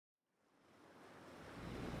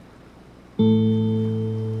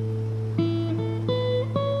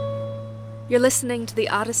You're listening to the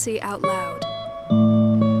Odyssey Out Loud.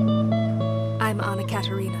 I'm Anna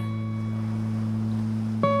Katerina.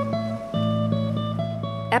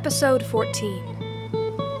 Episode 14.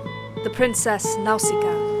 The Princess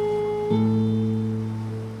Nausikaa.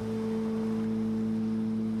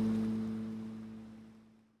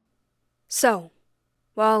 So,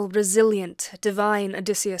 while resilient, divine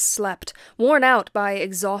Odysseus slept, worn out by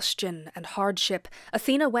exhaustion and hardship,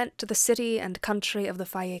 Athena went to the city and country of the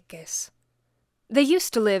Phaeaces. They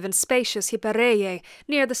used to live in spacious Hypereia,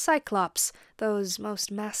 near the Cyclops, those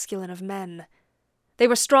most masculine of men. They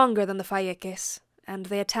were stronger than the Phaeaces, and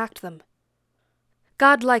they attacked them.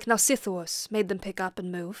 Godlike Nausithous made them pick up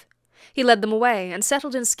and move. He led them away and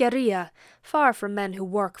settled in Scheria, far from men who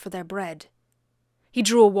work for their bread. He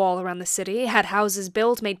drew a wall around the city, had houses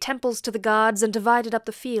built, made temples to the gods, and divided up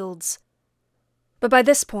the fields. But by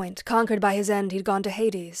this point, conquered by his end, he'd gone to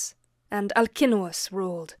Hades, and Alcinous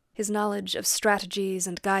ruled, his knowledge of strategies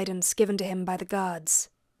and guidance given to him by the gods.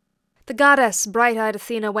 The goddess bright-eyed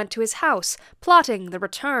Athena went to his house, plotting the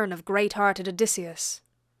return of great-hearted Odysseus.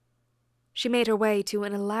 She made her way to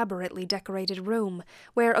an elaborately decorated room,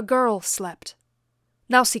 where a girl slept,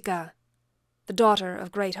 Nausikaa, the daughter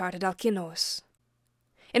of great-hearted Alcinous.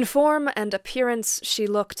 In form and appearance she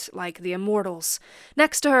looked like the immortals.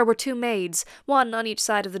 Next to her were two maids, one on each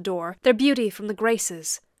side of the door, their beauty from the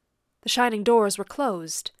Graces. The shining doors were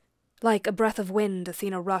closed. Like a breath of wind,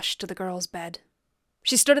 Athena rushed to the girl's bed.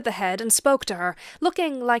 She stood at the head and spoke to her,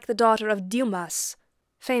 looking like the daughter of Dumas,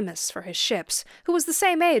 famous for his ships, who was the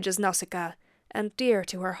same age as Nausikaa, and dear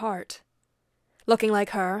to her heart. Looking like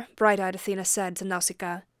her, bright-eyed Athena said to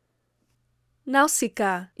Nausikaa,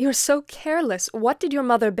 "Nausikaa, you're so careless. What did your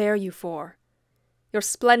mother bear you for? Your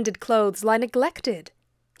splendid clothes lie neglected.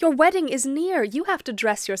 Your wedding is near. You have to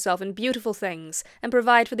dress yourself in beautiful things and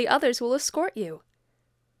provide for the others who will escort you.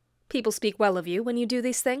 People speak well of you when you do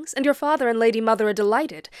these things, and your father and Lady Mother are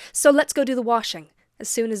delighted, so let's go do the washing as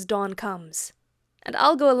soon as dawn comes. And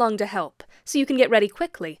I'll go along to help, so you can get ready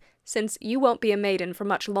quickly, since you won't be a maiden for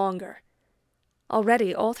much longer.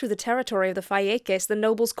 Already, all through the territory of the Phaeaces, the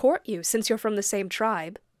nobles court you, since you're from the same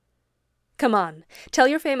tribe. Come on, tell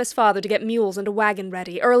your famous father to get mules and a wagon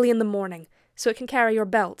ready early in the morning, so it can carry your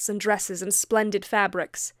belts and dresses and splendid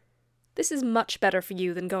fabrics. This is much better for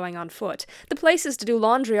you than going on foot. The places to do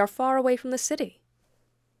laundry are far away from the city."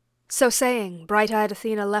 So saying, bright-eyed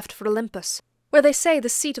Athena left for Olympus, where they say the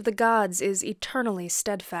seat of the gods is eternally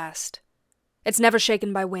steadfast. It's never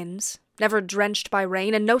shaken by winds, never drenched by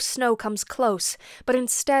rain, and no snow comes close, but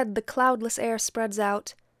instead the cloudless air spreads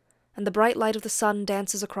out, and the bright light of the sun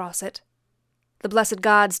dances across it. The blessed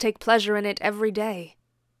gods take pleasure in it every day.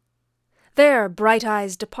 There Bright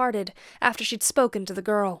Eyes departed after she'd spoken to the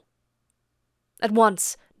girl. At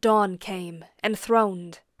once dawn came,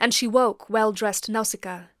 enthroned, and she woke well-dressed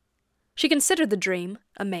Nausikaa. She considered the dream,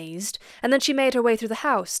 amazed, and then she made her way through the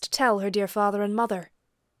house to tell her dear father and mother.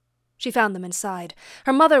 She found them inside.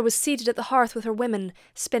 Her mother was seated at the hearth with her women,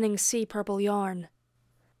 spinning sea-purple yarn.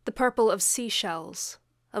 The purple of seashells,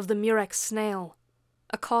 of the murex snail,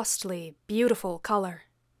 a costly, beautiful color.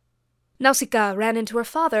 Nausikaa ran into her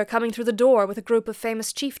father coming through the door with a group of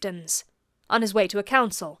famous chieftains, on his way to a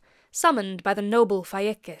council, summoned by the noble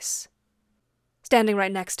Phaeaces. Standing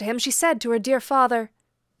right next to him, she said to her dear father,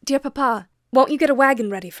 "Dear papa, won't you get a wagon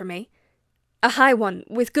ready for me? A high one,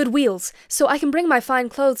 with good wheels, so I can bring my fine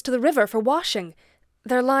clothes to the river for washing.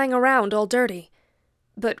 They're lying around all dirty.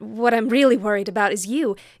 But what I'm really worried about is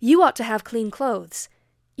you. You ought to have clean clothes.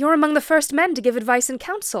 You're among the first men to give advice and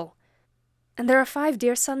counsel. And there are 5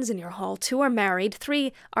 dear sons in your hall. 2 are married,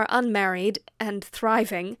 3 are unmarried and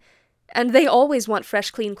thriving, and they always want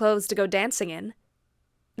fresh, clean clothes to go dancing in.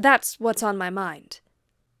 That's what's on my mind."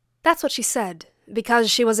 That's what she said,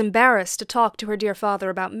 because she was embarrassed to talk to her dear father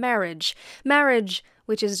about marriage,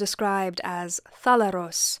 which is described as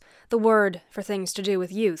thalaros, the word for things to do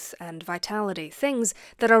with youth and vitality, things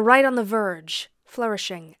that are right on the verge,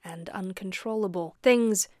 flourishing and uncontrollable,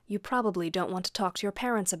 things you probably don't want to talk to your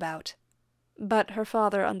parents about. But her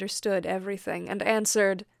father understood everything and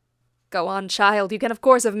answered, "Go on, child, you can of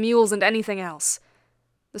course have mules and anything else.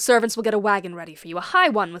 The servants will get a wagon ready for you, a high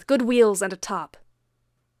one with good wheels and a top."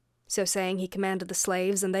 So saying, he commanded the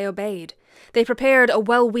slaves, and they obeyed. They prepared a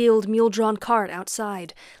well-wheeled mule-drawn cart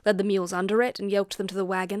outside, led the mules under it, and yoked them to the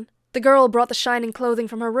wagon. The girl brought the shining clothing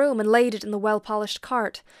from her room and laid it in the well-polished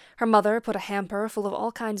cart. Her mother put a hamper full of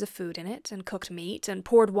all kinds of food in it, and cooked meat, and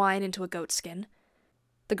poured wine into a goatskin.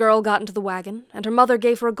 The girl got into the wagon, and her mother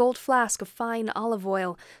gave her a gold flask of fine olive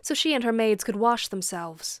oil, so she and her maids could wash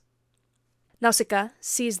themselves. Nausikaa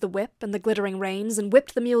seized the whip and the glittering reins and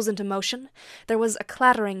whipped the mules into motion. There was a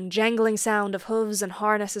clattering, jangling sound of hooves and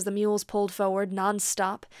harness as the mules pulled forward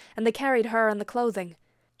non-stop, and they carried her and the clothing.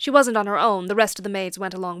 She wasn't on her own, the rest of the maids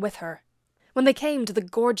went along with her. When they came to the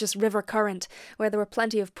gorgeous river current, where there were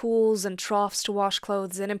plenty of pools and troughs to wash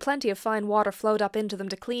clothes in, and plenty of fine water flowed up into them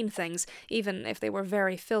to clean things, even if they were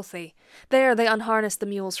very filthy, there they unharnessed the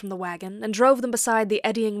mules from the wagon, and drove them beside the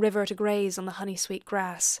eddying river to graze on the honey-sweet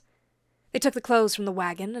grass. They took the clothes from the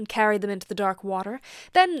wagon and carried them into the dark water.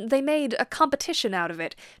 Then they made a competition out of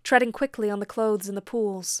it, treading quickly on the clothes in the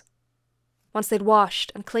pools. Once they'd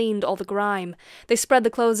washed and cleaned all the grime, they spread the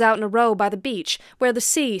clothes out in a row by the beach, where the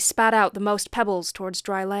sea spat out the most pebbles towards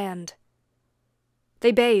dry land.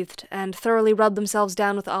 They bathed and thoroughly rubbed themselves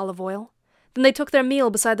down with olive oil. Then they took their meal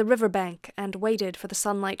beside the river bank and waited for the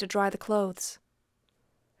sunlight to dry the clothes.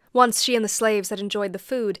 Once she and the slaves had enjoyed the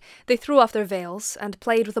food, they threw off their veils and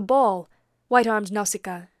played with a ball. White-armed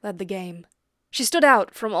Nausikaa led the game. She stood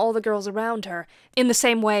out from all the girls around her, in the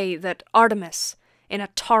same way that Artemis, in a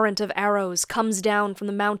torrent of arrows, comes down from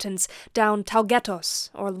the mountains, down Taugetos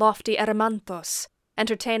or lofty Erymanthos,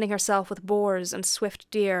 entertaining herself with boars and swift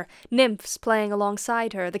deer, nymphs playing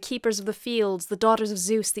alongside her, the keepers of the fields, the daughters of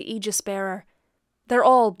Zeus, the aegis-bearer. They're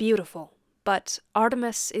all beautiful, but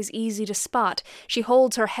Artemis is easy to spot. She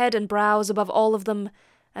holds her head and brows above all of them,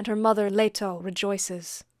 and her mother Leto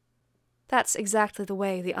rejoices. That's exactly the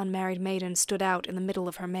way the unmarried maiden stood out in the middle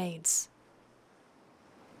of her maids.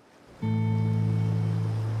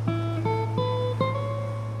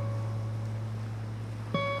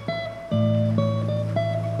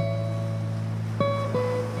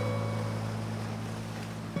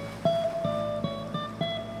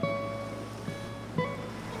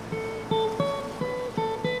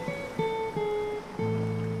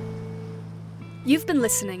 You've been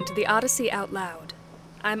listening to The Odyssey Out Loud.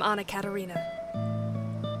 I'm Anna Katerina.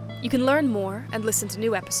 You can learn more and listen to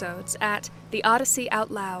new episodes at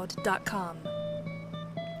theodysseyoutloud.com.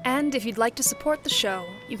 And if you'd like to support the show,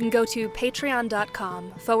 you can go to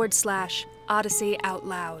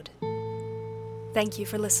patreon.com/OdysseyOutLoud. Thank you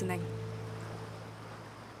for listening.